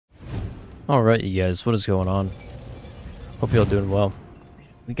Alright, you guys, what is going on? Hope you're all doing well.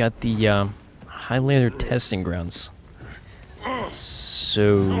 We got the Highlander testing grounds.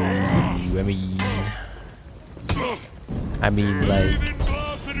 So, I mean, like,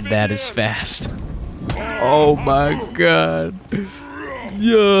 that is fast. Oh my god.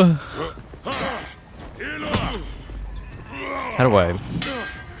 Yeah. How do I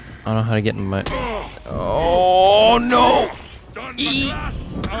don't know how to get in my... Oh no! Eat!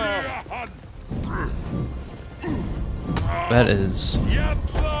 That is...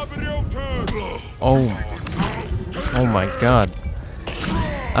 Oh my god.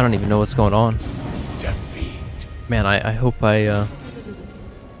 I don't even know what's going on. Man, I hope man,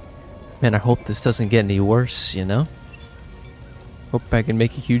 I hope this doesn't get any worse, you know? Hope I can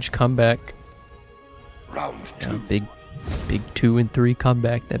make a huge comeback. Round two. Big 2 and 3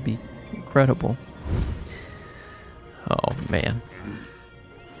 comeback, that'd be incredible. Oh man.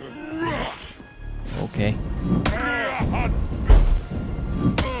 Okay.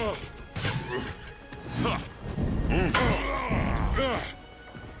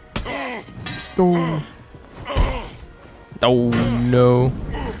 Oh. Oh no.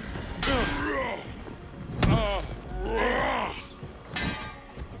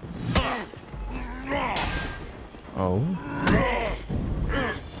 Oh.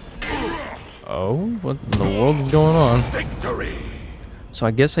 Oh, what in the world is going on? Victory. So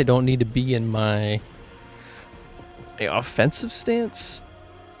I guess I don't need to be in my offensive stance?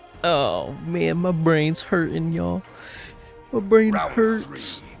 Oh man, my brain's hurting, y'all. My brain Round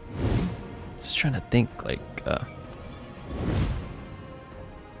hurts. 3. Just trying to think, like,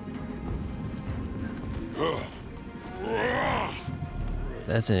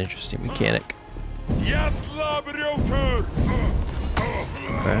 that's an interesting mechanic. Okay.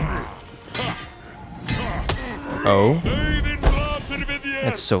 Oh.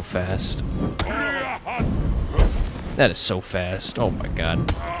 That's so fast. That is so fast. Oh my god.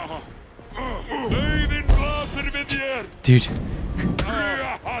 Dude.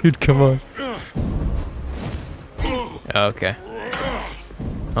 Dude, come on. Okay.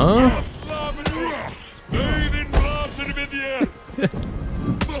 Huh?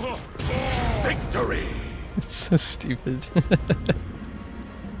 Victory. It's so stupid.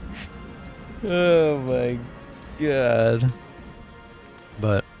 Oh my god.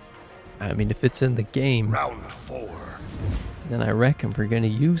 But, I mean, if it's in the game, Round 4. then I reckon we're gonna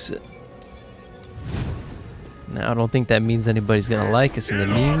use it. Now, I don't think that means anybody's gonna like us in the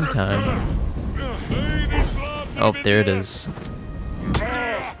meantime. Oh, there it is.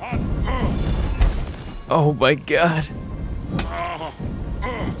 Oh my god.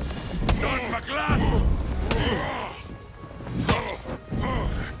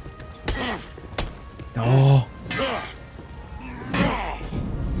 Oh.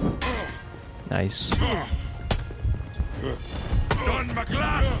 Nice.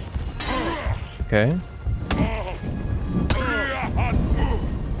 Okay.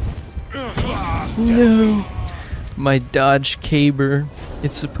 No. My dodge caber.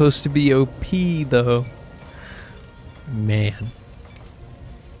 It's supposed to be OP though. Man.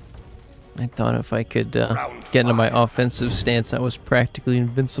 I thought if I could get into my offensive stance, I was practically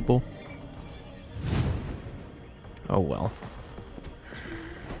invincible. Oh well.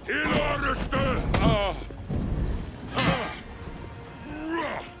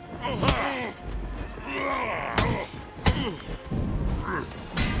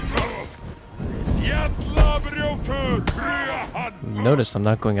 Notice I'm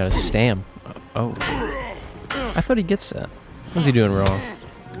not going out of stam. Oh. I thought he gets that. What's he doing wrong?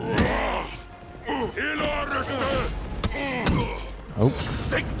 Oh.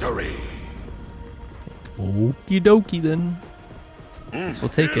 Victory. Okie dokie then. Guess we'll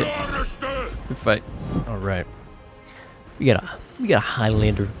take it. Good fight. Alright. We got a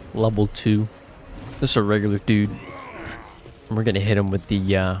Highlander level 2. This is a regular dude. And we're gonna hit him with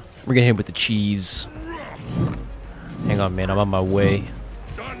the cheese. Hang on, man, I'm on my way.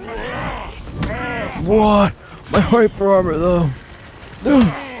 What? My hyper armor though.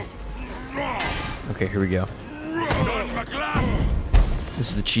 Okay, here we go. This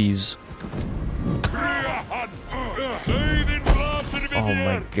is the cheese. Oh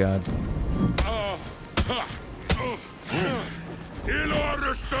my god.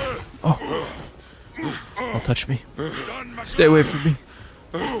 Oh. Don't touch me. Stay away from me.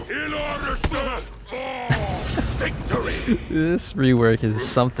 This rework is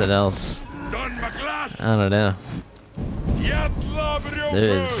something else. I don't know.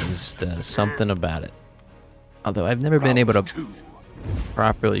 There is just something about it. Although I've never been able to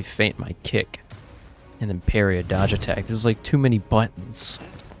properly feint my kick and then parry a dodge attack. There's like too many buttons.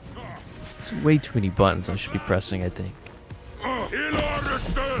 It's There's way too many buttons I should be pressing, I think.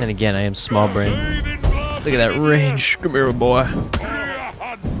 Then again, I am small brain. Look at that range. Come here, boy.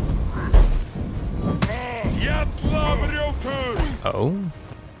 Oh?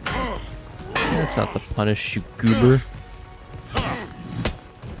 That's not the punish, you goober.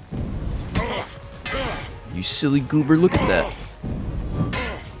 You silly goober, look at that.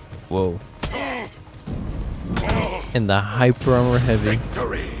 Whoa. And the hyper armor heavy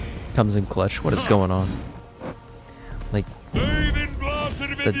comes in clutch. What is going on? Like,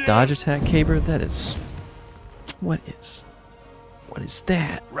 the dodge attack caber? That is... What is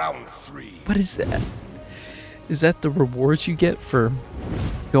that? Round 3. What is that? Is that the rewards you get for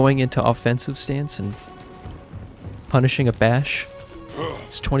going into offensive stance and punishing a bash?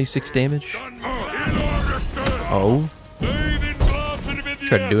 It's 26 damage. Oh.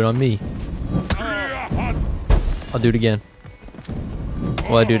 Try to do it on me. I'll do it again.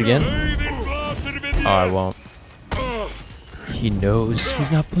 Will I do it again? Oh, I won't. He knows.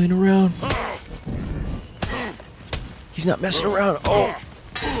 He's not playing around. He's not messing around. Oh.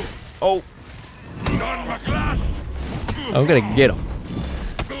 Oh. I'm gonna get him.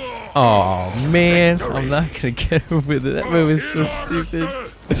 Oh, man. I'm not gonna get him with it. That move is so stupid.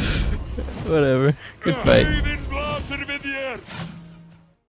 Whatever. Good fight.